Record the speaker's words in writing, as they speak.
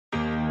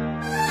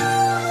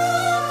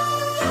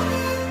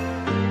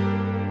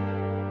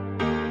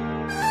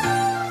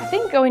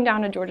think going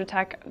down to Georgia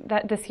Tech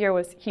this year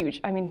was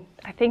huge. I mean,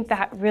 I think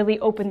that really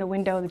opened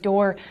the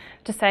door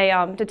to say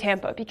to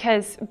Tampa,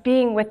 because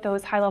being with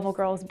those high-level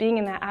girls, being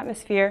in that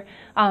atmosphere,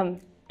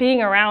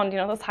 being around,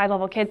 those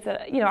high-level kids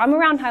that, I'm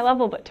around high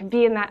level, but to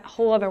be in that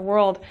whole other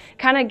world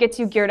kind of gets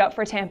you geared up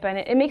for Tampa, and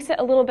it makes it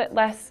a little bit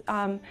less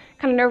kind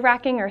of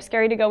nerve-wracking or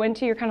scary to go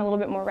into. You're kind of a little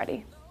bit more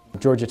ready.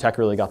 Georgia Tech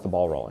really got the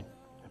ball rolling.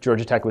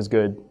 Georgia Tech was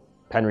good,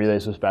 Penn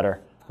Relays was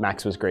better,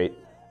 Max was great,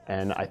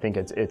 and I think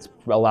it's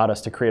allowed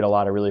us to create a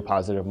lot of really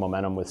positive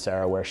momentum with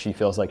Sara, where she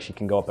feels like she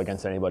can go up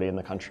against anybody in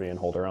the country and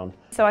hold her own.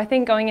 So I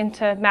think going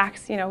into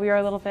Max, we were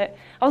a little bit,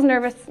 I was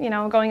nervous,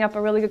 going up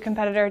a really good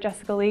competitor,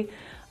 Jessica Lee.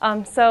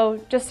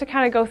 So just to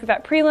kind of go through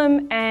that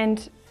prelim,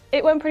 and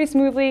it went pretty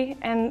smoothly,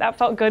 and that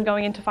felt good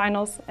going into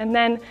finals. And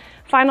then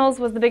finals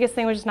was the biggest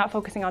thing, was just not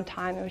focusing on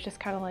time. It was just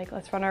kind of like,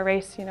 let's run our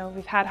race.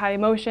 We've had high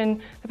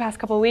emotion the past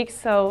couple of weeks,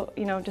 so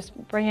just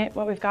bring it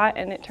what we've got.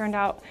 And it turned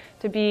out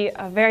to be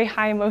a very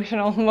high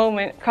emotional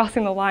moment,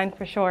 crossing the line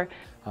for sure.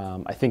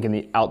 I think in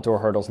the outdoor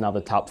hurdles now, the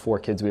top 4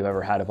 kids we've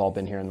ever had have all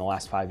been here in the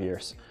last 5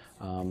 years.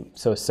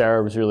 So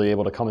Sara was really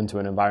able to come into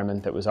an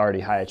environment that was already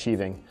high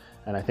achieving.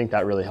 And I think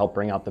that really helped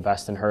bring out the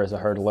best in her as a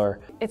hurdler.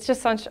 It's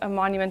just such a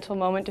monumental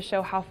moment to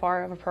show how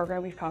far of a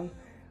program we've come.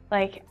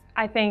 Like,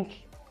 I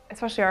think,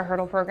 especially our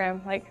hurdle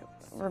program, like,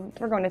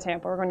 we're going to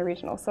Tampa, we're going to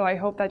regional. So I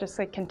hope that just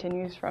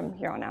continues from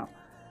here on out.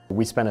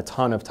 We spent a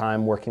ton of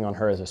time working on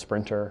her as a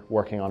sprinter,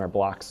 working on her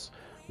blocks,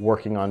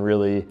 working on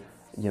really,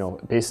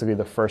 basically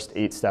the first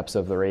 8 steps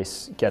of the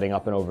race, getting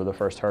up and over the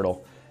first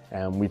hurdle.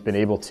 And we've been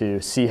able to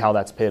see how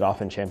that's paid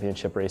off in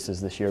championship races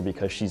this year,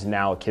 because she's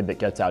now a kid that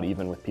gets out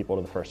even with people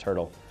to the first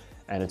hurdle.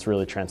 And it's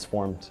really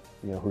transformed,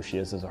 who she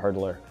is as a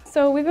hurdler.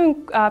 So we've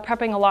been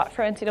prepping a lot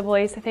for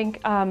NCAAs. I think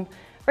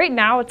right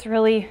now it's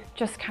really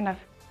just kind of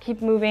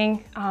keep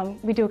moving.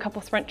 We do a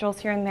couple sprint drills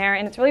here and there,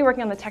 and it's really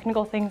working on the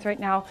technical things right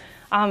now.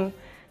 I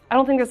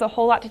don't think there's a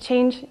whole lot to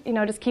change,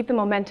 just keep the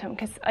momentum,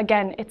 because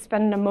again, it's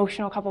been an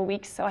emotional couple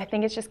weeks, so I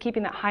think it's just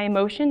keeping that high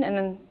emotion, and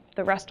then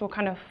the rest will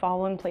kind of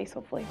fall in place,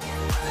 hopefully.